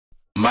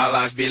My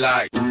life be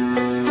like, ooh,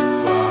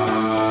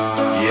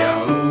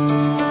 yeah,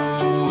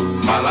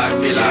 ooh. My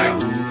life be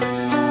like,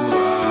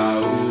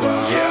 ooh,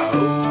 yeah,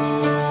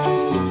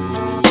 ooh.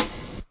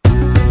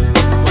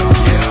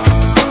 Yeah,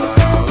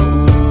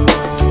 ooh.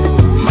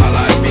 My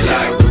life be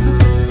like,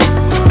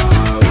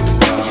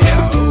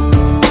 yeah, ooh.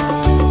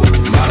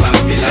 My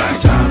life be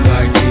like, times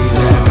like these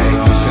that make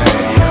me say,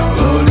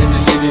 Lord in the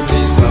city,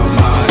 please come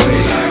my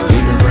way.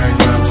 Leaving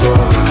breadcrumbs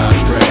rolling out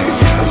straight.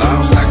 A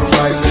long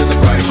sacrifice in the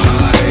price you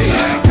pay.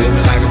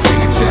 Living like a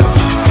fingertip.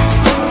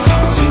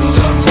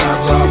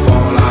 Sometimes I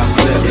fall, I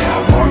slip.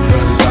 More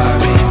friends I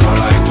mean, more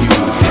like you.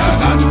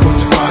 Not to put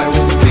your fire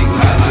with the things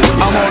I do.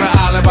 I'm on an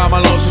island by my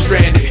lonesome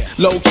stranded.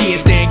 Low key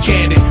and staying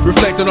candid.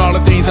 Reflect on all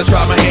the things I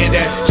try my hand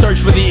at.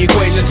 Search for the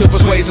equation to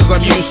persuasions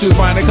I'm used to.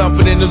 Finding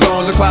comfort in the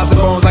zones of clouds and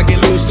bones I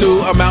get loose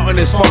to. A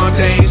mountainous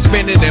fontaine.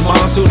 Spinning in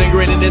monsoon and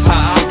grinning this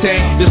high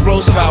octane.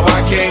 Explosive how I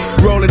came.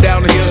 Rolling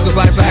down the hills cause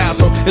life's a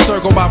hassle.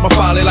 Encircled by my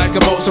folly like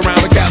a moat around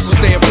the castle.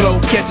 Stay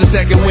afloat. Catch a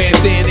second wind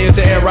thin is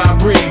the air I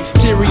breathe.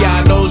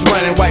 Teary-eyed, nose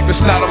running, wipe the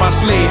snot on my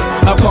sleeve.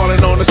 I'm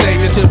calling on the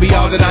Savior to be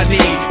all that I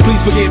need.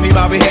 Please forgive me,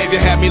 my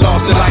behavior had me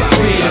lost in light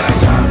speed.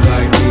 Times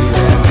like these